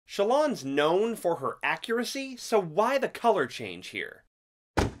Shallan's known for her accuracy, so why the color change here?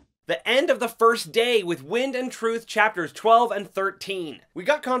 The end of the first day with Wind and Truth chapters 12 and 13. We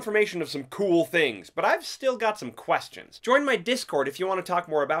got confirmation of some cool things, but I've still got some questions. Join my Discord if you want to talk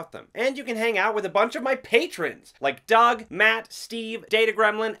more about them. And you can hang out with a bunch of my patrons, like Doug, Matt, Steve, Data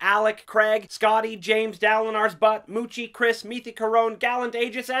Gremlin, Alec, Craig, Scotty, James, Dalinar's Butt, Moochie, Chris, Methi Carone, Gallant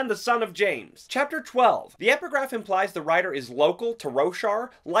Aegis, and the Son of James. Chapter 12. The epigraph implies the writer is local to Roshar,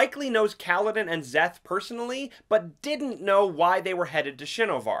 likely knows Kaladin and Szeth personally, but didn't know why they were headed to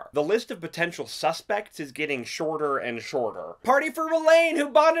Shinovar. The list of potential suspects is getting shorter and shorter. Party for Rlain, who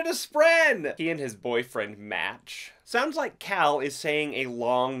bonded a Spren! He and his boyfriend match. Sounds like Cal is saying a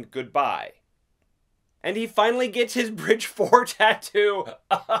long goodbye. And he finally gets his Bridge 4 tattoo.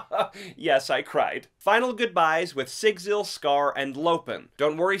 Yes, I cried. Final goodbyes with Sigzil, Scar, and Lopen.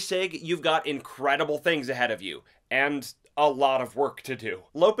 Don't worry, Sig, you've got incredible things ahead of you. And a lot of work to do.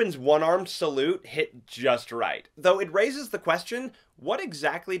 Lopen's one-armed salute hit just right. Though it raises the question, what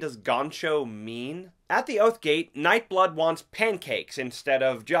exactly does Goncho mean? At the Oathgate, Nightblood wants pancakes instead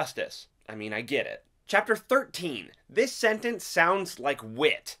of justice. I mean, I get it. Chapter 13. This sentence sounds like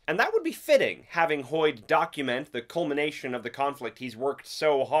wit, and that would be fitting, having Hoid document the culmination of the conflict he's worked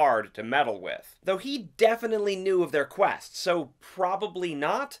so hard to meddle with. Though he definitely knew of their quest, so probably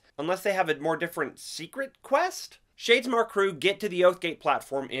not, unless they have a more different secret quest? Shadesmar crew get to the Oathgate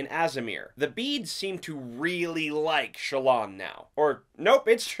platform in Azamir. The beads seem to really like Shallan now. Or, nope,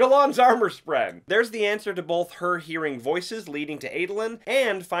 it's Shallan's armor spren. There's the answer to both her hearing voices leading to Adolin,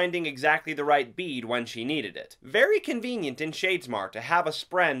 and finding exactly the right bead when she needed it. Very convenient in Shadesmar to have a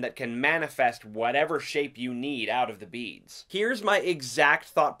spren that can manifest whatever shape you need out of the beads. Here's my exact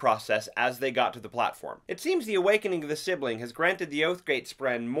thought process as they got to the platform. It seems the awakening of the sibling has granted the Oathgate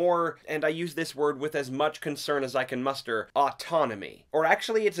spren more, and I use this word with as much concern as I can muster, autonomy. Or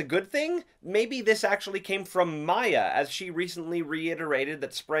actually, it's a good thing? Maybe this actually came from Maya, as she recently reiterated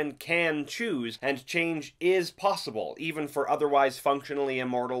that spren can choose, and change is possible, even for otherwise functionally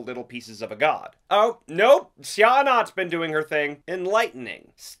immortal little pieces of a god. Oh, nope, Sja-Anat's been doing her thing.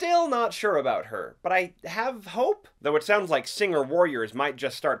 Enlightening. Still not sure about her, but I have hope? Though it sounds like Singer warriors might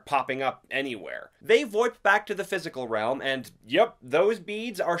just start popping up anywhere. They VoIP back to the physical realm, and yep, those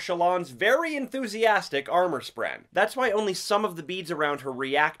beads are Shallan's very enthusiastic armor spren. That's why only some of the beads around her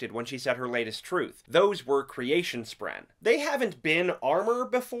reacted when she said her latest truth. Those were creation spren. They haven't been armor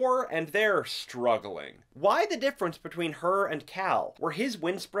before, and they're struggling. Why the difference between her and Cal? Were his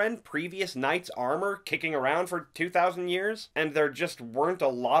Windspren previous knight's armor kicking around for 2,000 years? And there just weren't a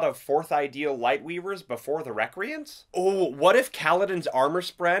lot of 4th Ideal Lightweavers before the Recreants? Oh, what if Kaladin's armor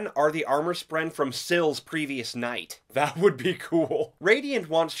spren are the armor spren from Syl's previous knight? That would be cool. Radiant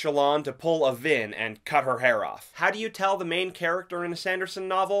wants Shallan to pull a Vin and cut her hair off. How do you tell the main character in a Sanderson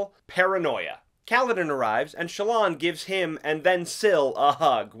novel? Paranoia. Kaladin arrives, and Shallan gives him and then Syl a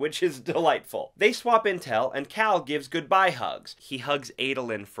hug, which is delightful. They swap intel, and Cal gives goodbye hugs. He hugs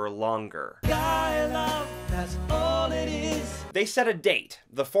Adolin for longer. Guy love, that's all it is. They set a date,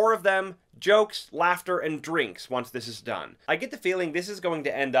 the 4 of them, jokes, laughter, and drinks once this is done. I get the feeling this is going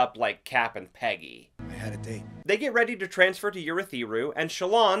to end up like Cap and Peggy. I had a date. They get ready to transfer to Urithiru, and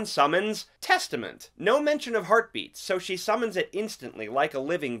Shallan summons Testament. No mention of heartbeats, so she summons it instantly like a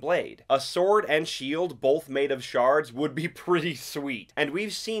living blade. A sword and shield, both made of shards, would be pretty sweet, and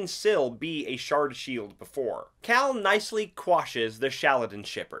we've seen Syl be a shard shield before. Cal nicely quashes the Shaladin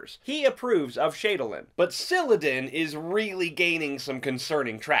shippers. He approves of Shadolin, but Syladin is really gaining some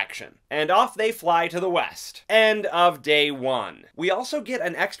concerning traction. And off they fly to the west. End of day 1. We also get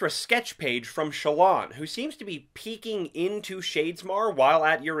an extra sketch page from Shallan, who seems to be peeking into Shadesmar while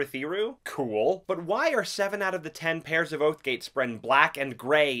at Urithiru. Cool. But why are 7 out of the 10 pairs of Oathgate spren black and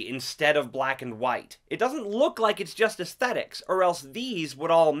gray instead of black and white? It doesn't look like it's just aesthetics, or else these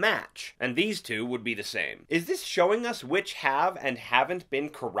would all match. And these two would be the same. Is this showing us which have and haven't been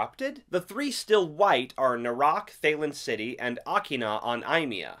corrupted? The 3 still white are Narak, Thaylen City, and Akina on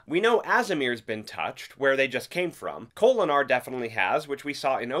Aimia. We know Azamir's been touched, where they just came from. Kholinar definitely has, which we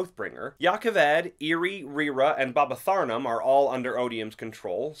saw in Oathbringer. Jah Keved, Iri, Rira, and Baba Tharnam are all under Odium's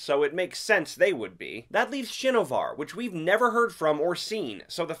control, so it makes sense they would be. That leaves Shinovar, which we've never heard from or seen,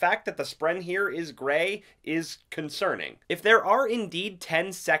 so the fact that the spren here is gray is concerning. If there are indeed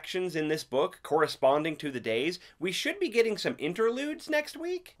 10 sections in this book corresponding to the days, we should be getting some interludes next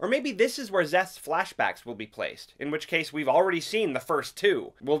week? Or maybe this is where Szeth's flashbacks will be placed, in which case we've already seen the first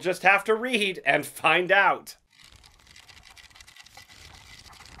 2. We'll just have to read and find out.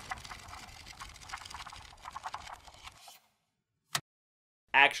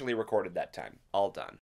 Actually recorded that time. All done.